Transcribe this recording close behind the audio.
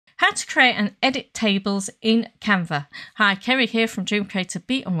How to create and edit tables in Canva. Hi, Kerry here from Dream Creator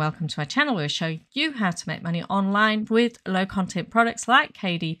Beat and welcome to my channel where I show you how to make money online with low content products like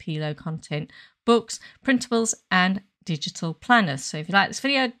KDP low content books, printables and digital planners. So if you like this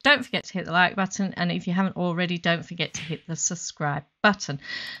video, don't forget to hit the like button, and if you haven't already, don't forget to hit the subscribe button.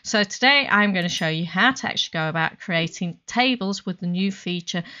 So today I'm going to show you how to actually go about creating tables with the new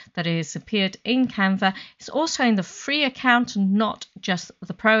feature that has appeared in Canva. It's also in the free account and not just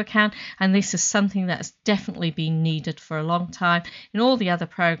the pro account, and this is something that has definitely been needed for a long time. In all the other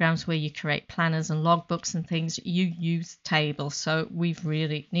programs where you create planners and logbooks and things, you use tables, so we've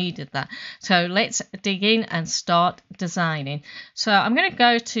really needed that. So let's dig in and start designing. So I'm going to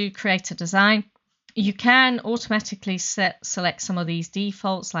go to create a design. You can automatically select some of these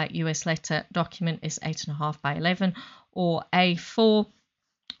defaults, like US letter document is 8.5 by 11 or A4,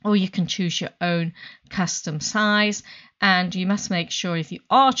 or you can choose your own custom size. And you must make sure, if you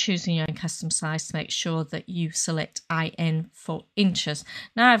are choosing your own custom size, to make sure that you select IN for inches.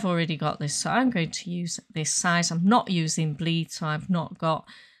 Now I've already got this, so I'm going to use this size. I'm not using bleed, so I've not got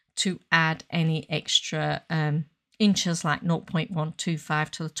to add any extra inches like 0.125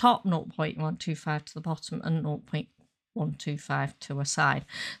 to the top, 0.125 to the bottom and 0.125 to a side.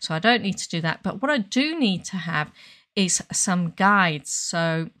 So I don't need to do that. But what I do need to have is some guides,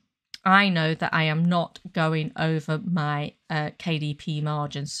 so I know that I am not going over my KDP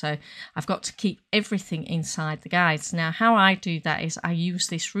margins. So I've got to keep everything inside the guides. Now how I do that is I use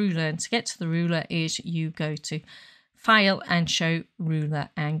this ruler, and to get to the ruler is you go to File and Show Ruler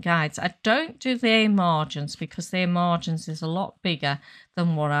and Guides. I don't do their margins because their margins is a lot bigger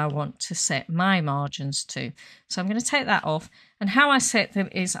than what I want to set my margins to. So I'm going to take that off, and how I set them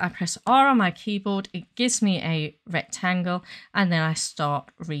is I press R on my keyboard, it gives me a rectangle, and then I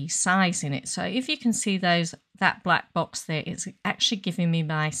start resizing it. So if you can see that black box there, it's actually giving me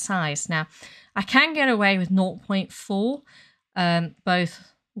my size. Now I can get away with 0.4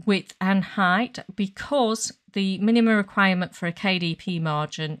 both width and height, because the minimum requirement for a KDP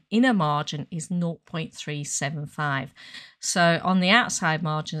margin, inner margin, is 0.375. So on the outside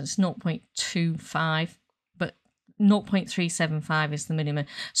margin it's 0.25, but 0.375 is the minimum.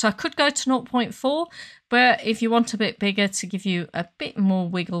 So I could go to 0.4, but if you want a bit bigger to give you a bit more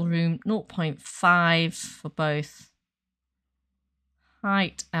wiggle room, 0.5 for both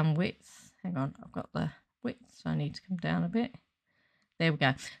height and width. Hang on, I've got the width, so I need to come down a bit. There we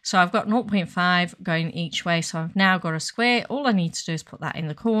go. So I've got 0.5 going each way. So I've now got a square. All I need to do is put that in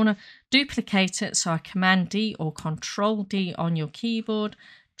the corner, duplicate it. So I Command D or Control D on your keyboard,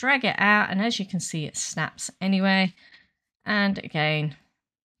 drag it out. And as you can see, it snaps anyway. And again,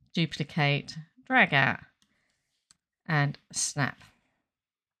 duplicate, drag out and snap.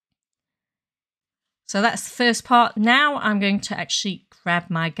 So that's the first part. Now I'm going to actually grab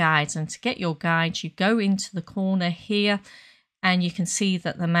my guides. And to get your guides, you go into the corner here, and you can see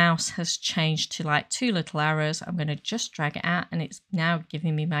that the mouse has changed to like two little arrows. I'm going to just drag it out, and it's now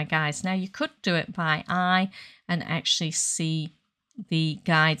giving me my guides. Now you could do it by eye and actually see the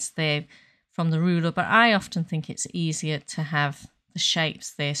guides there from the ruler, but I often think it's easier to have the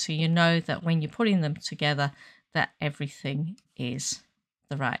shapes there, so you know that when you're putting them together that everything is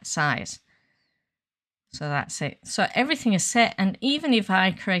the right size. So that's it. So everything is set, and even if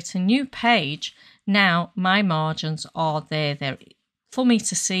I create a new page, now my margins are there. They're for me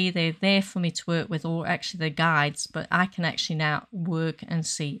to see, they're there for me to work with, or actually the guides, but I can actually now work and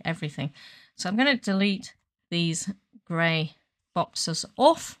see everything. So I'm going to delete these grey boxes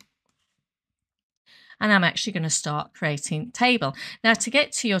off, and I'm actually going to start creating table. Now to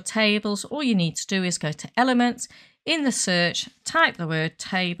get to your tables, all you need to do is go to Elements, in the search, type the word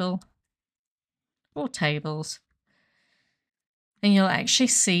table or tables, and you'll actually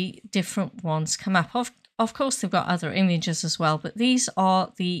see different ones come up. Of course, they've got other images as well, but these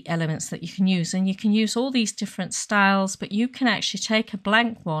are the elements that you can use, and you can use all these different styles, but you can actually take a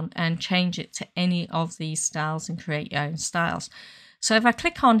blank one and change it to any of these styles and create your own styles. So if I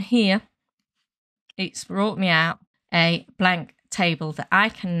click on here, it's brought me out a blank table that I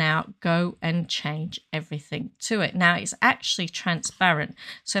can now go and change everything to it. Now it's actually transparent.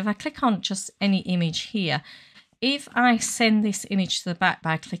 So if I click on just any image here, if I send this image to the back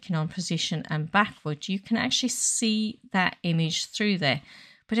by clicking on position and backward, you can actually see that image through there.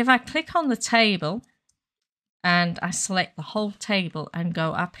 But if I click on the table and I select the whole table and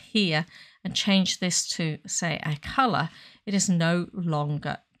go up here and change this to, say, a color, it is no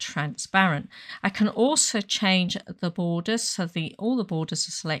longer transparent. I can also change the borders, so all the borders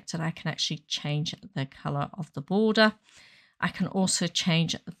are selected. I can actually change the color of the border. I can also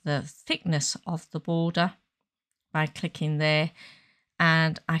change the thickness of the border by clicking there,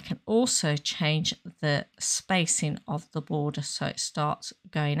 And I can also change the spacing of the border so it starts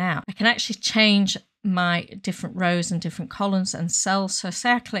going out. I can actually change my different rows and different columns and cells. So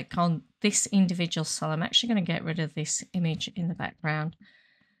say I click on this individual cell, I'm actually going to get rid of this image in the background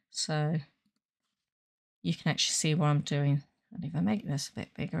so you can actually see what I'm doing. And if I make this a bit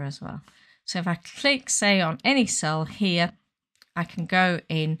bigger as well. So if I click, say, on any cell here, I can go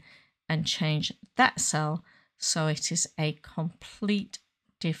in and change that cell so it is a complete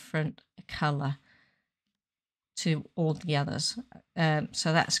different color to all the others.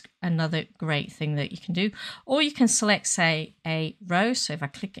 So that's another great thing that you can do. Or you can select, say, a row. So if I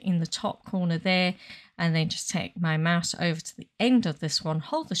click in the top corner there and then just take my mouse over to the end of this one,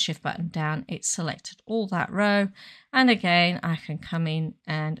 hold the shift button down, it's selected all that row. And again, I can come in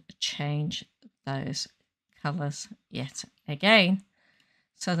and change those colors yet again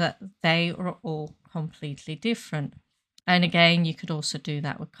so that they are all completely different. And again, you could also do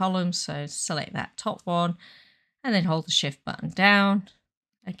that with columns. So select that top one and then hold the shift button down.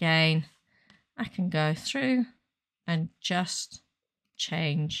 Again, I can go through and just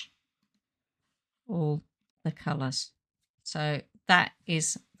change all the colors. So that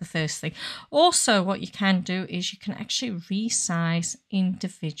is the first thing. Also, what you can do is you can actually resize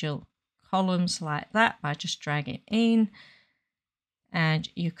individual columns like that by just dragging in. And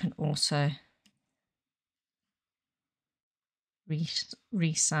you can also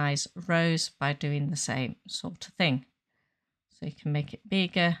resize rows by doing the same sort of thing. So you can make it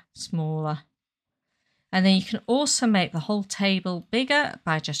bigger, smaller. And then you can also make the whole table bigger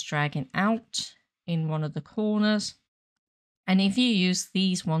by just dragging out in one of the corners. And if you use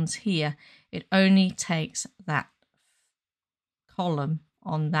these ones here, it only takes that column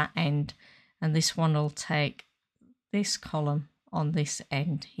on that end. And this one will take this column on this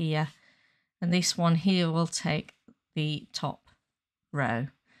end here. And this one here will take the top row.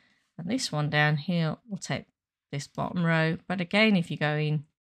 And this one down here will take this bottom row. But again, if you go in,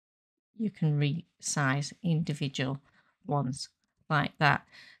 you can resize individual ones like that.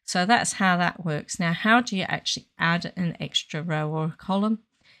 So that's how that works. Now, how do you actually add an extra row or a column?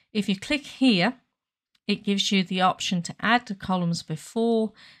 If you click here, it gives you the option to add the columns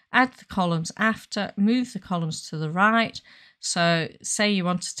before, add the columns after, move the columns to the right. So say you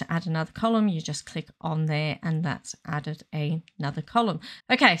wanted to add another column, you just click on there and that's added another column.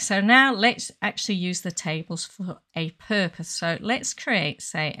 Okay, so now let's actually use the tables for a purpose. So let's create,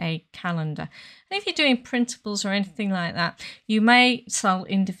 say, a calendar. And if you're doing printables or anything like that, you may sell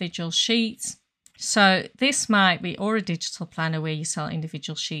individual sheets. So this might be, or a digital planner where you sell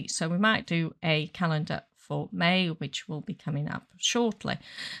individual sheets. So we might do a calendar for May, which will be coming up shortly.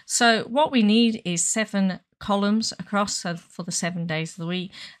 So what we need is 7 columns across, so for the 7 days of the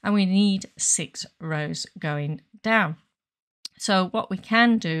week, and we need 6 rows going down. So what we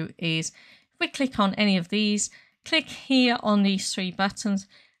can do is, if we click on any of these, click here on these 3 buttons,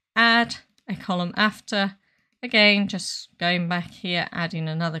 add a column after, again just going back here, adding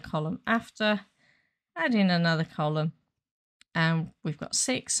another column after, adding another column, and we've got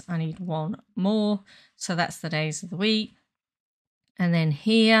 6. I need 1 more, so that's the days of the week. And then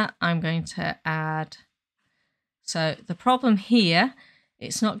here I'm going to add, so the problem here,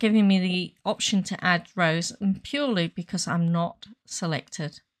 it's not giving me the option to add rows, and purely because I'm not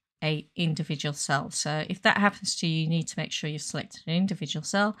selected a individual cell. So if that happens to you, you need to make sure you've selected an individual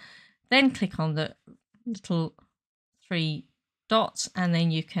cell, then click on the little 3 dots and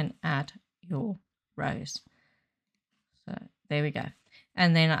then you can add your rows. So there we go.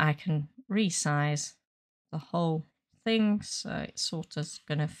 And then I can resize the whole thing so it's sort of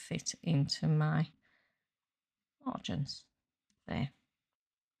going to fit into my margins there.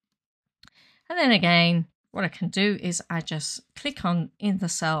 And then again, what I can do is I just click on in the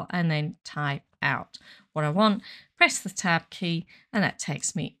cell and then type out what I want, press the tab key, and that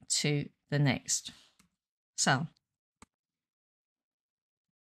takes me to the next cell.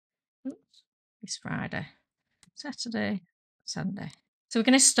 Oops, it's Friday, Saturday, Sunday. So we're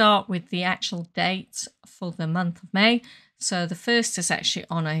going to start with the actual dates for the month of May. So the first is actually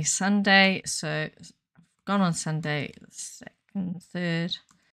on a Sunday. So I've gone on Sunday, the 2nd, 3rd.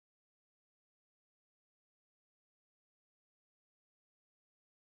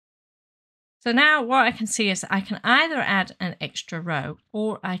 So now what I can see is I can either add an extra row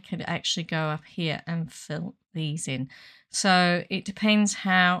or I could actually go up here and fill these in. So it depends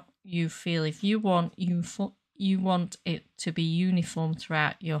how you feel. If you want it to be uniform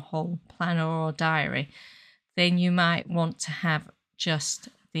throughout your whole planner or diary, then you might want to have just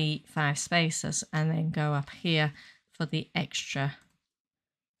the 5 spaces and then go up here for the extra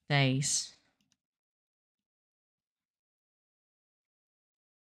days.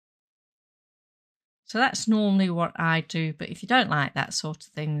 So that's normally what I do, but if you don't like that sort of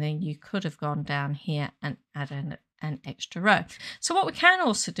thing, then you could have gone down here and added an extra row. So what we can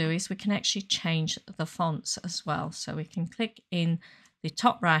also do is we can actually change the fonts as well. So we can click in the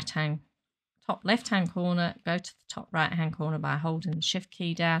top left hand corner, go to the top right hand corner by holding the shift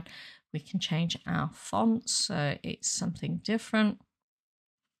key down. We can change our fonts so it's something different.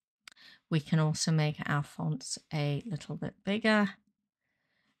 We can also make our fonts a little bit bigger,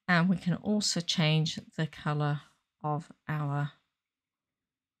 and we can also change the color of our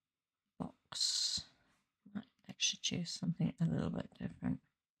box. Might actually choose something a little bit different.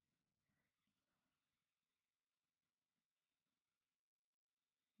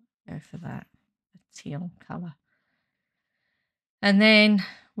 Go for that, a teal color. And then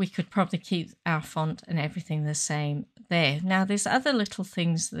we could probably keep our font and everything the same there. Now there's other little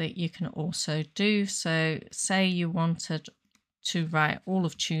things that you can also do. So say you wanted to write all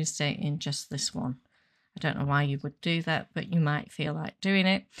of Tuesday in just this one. I don't know why you would do that, but you might feel like doing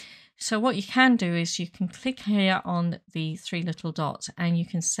it. So what you can do is you can click here on the three little dots and you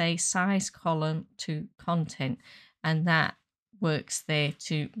can say size column to content, and that works there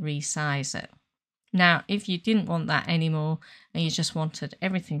to resize it. Now, if you didn't want that anymore and you just wanted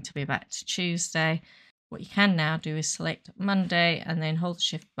everything to be back to Tuesday, what you can now do is select Monday and then hold the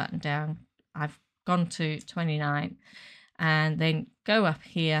shift button down. I've gone to 29 and then go up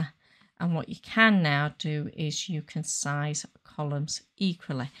here. And what you can now do is you can size columns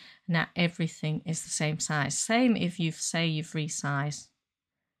equally. Now everything is the same size. Same if you've resized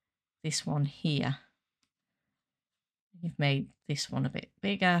this one here. You've made this one a bit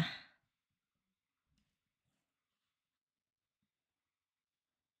bigger.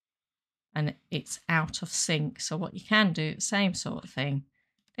 And it's out of sync. So what you can do, same sort of thing,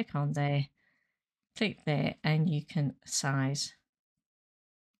 click on there, click there, and you can size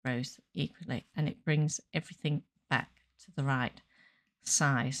rows equally, and it brings everything back to the right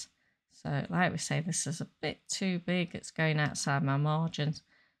size. So like we say, this is a bit too big, it's going outside my margins,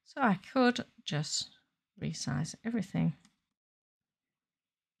 so I could just resize everything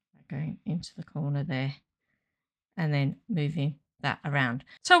by going into the corner there and then moving that around.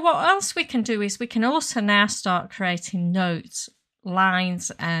 So what else we can do is we can also now start creating notes,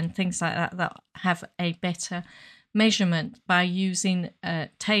 lines and things like that that have a better measurement by using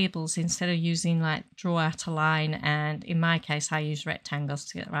tables instead of using like draw out a line, and in my case I use rectangles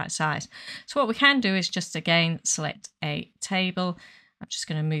to get the right size. So what we can do is just again select a table. I'm just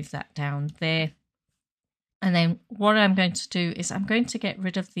going to move that down there, and then what I'm going to do is I'm going to get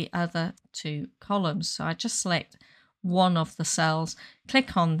rid of the other two columns. So I just select one of the cells,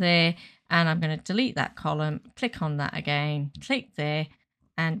 click on there, and I'm going to delete that column, click on that again, click there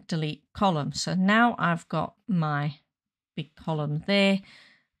and delete column. So now I've got my big column there,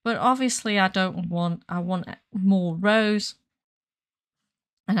 but obviously I want more rows,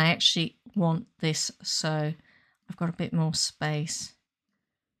 and I actually want this so I've got a bit more space.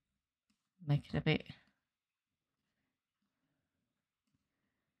 Make it a bit,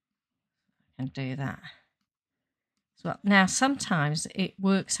 I can do that. So now sometimes it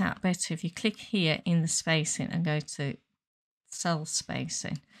works out better if you click here in the spacing and go to cell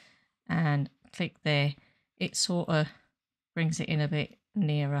spacing and click there. It sort of brings it in a bit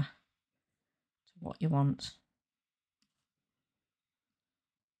nearer to what you want.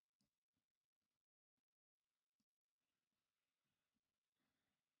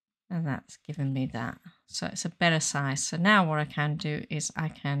 And that's given me that. So it's a better size. So now what I can do is I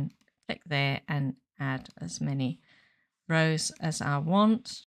can click there and add as many rows as I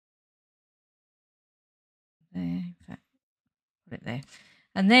want. There, in fact, put it there.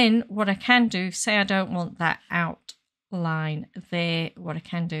 And then what I can do, say I don't want that outline there, what I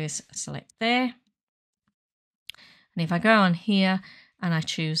can do is select there. And if I go on here and I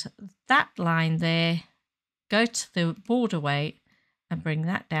choose that line there, go to the border weight and bring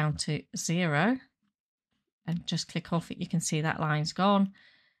that down to 0 and just click off it, you can see that line's gone.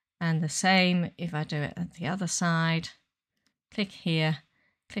 And the same if I do it at the other side, click here,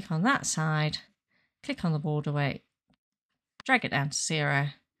 click on that side, click on the border weight, drag it down to 0,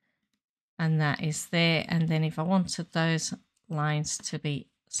 and that is there. And then if I wanted those lines to be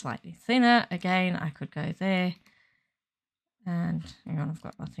slightly thinner, again, I could go there and hang on, I've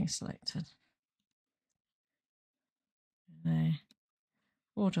got nothing selected. There,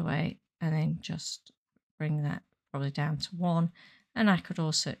 border weight, and then just bring that probably down to 1. And I could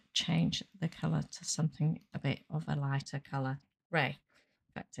also change the colour to something a bit of a lighter colour, grey.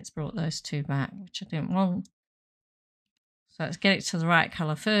 In fact, it's brought those two back, which I didn't want. So let's get it to the right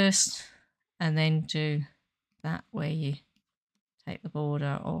colour first, and then do that where you take the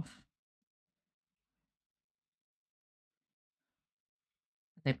border off.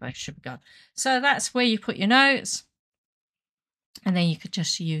 They both should be gone. So that's where you put your notes. And then you could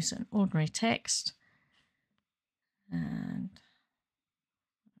just use an ordinary text. And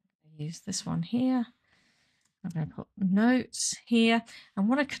use this one here. I'm going to put notes here. And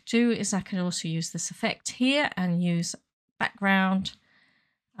what I could do is I could also use this effect here and use background.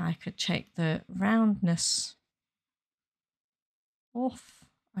 I could take the roundness off.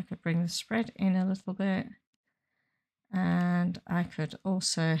 I could bring the spread in a little bit. And I could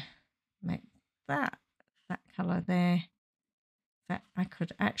also make that colour there. That I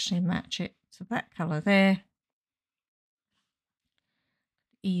could actually match it to that colour there.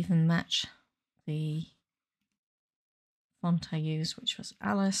 Even match the font I used, which was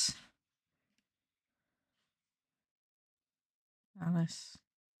Alice. Alice.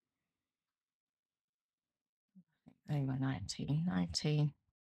 I think they were 19.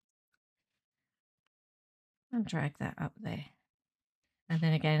 And drag that up there. And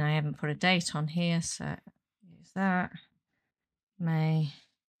then again, I haven't put a date on here, so use that. May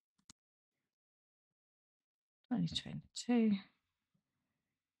 2022.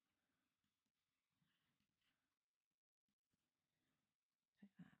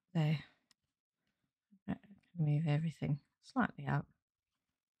 There. Move everything slightly up.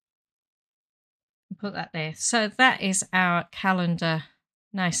 And put that there. So that is our calendar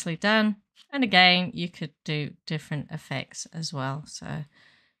nicely done. And again, you could do different effects as well. So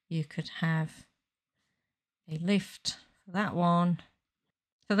you could have a lift for that one.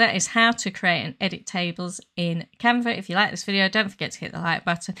 So that is how to create and edit tables in Canva. If you like this video, don't forget to hit the like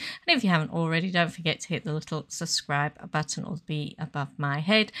button. And if you haven't already, don't forget to hit the little subscribe button. It'll be above my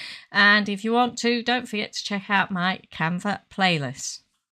head. And if you want to, don't forget to check out my Canva playlist.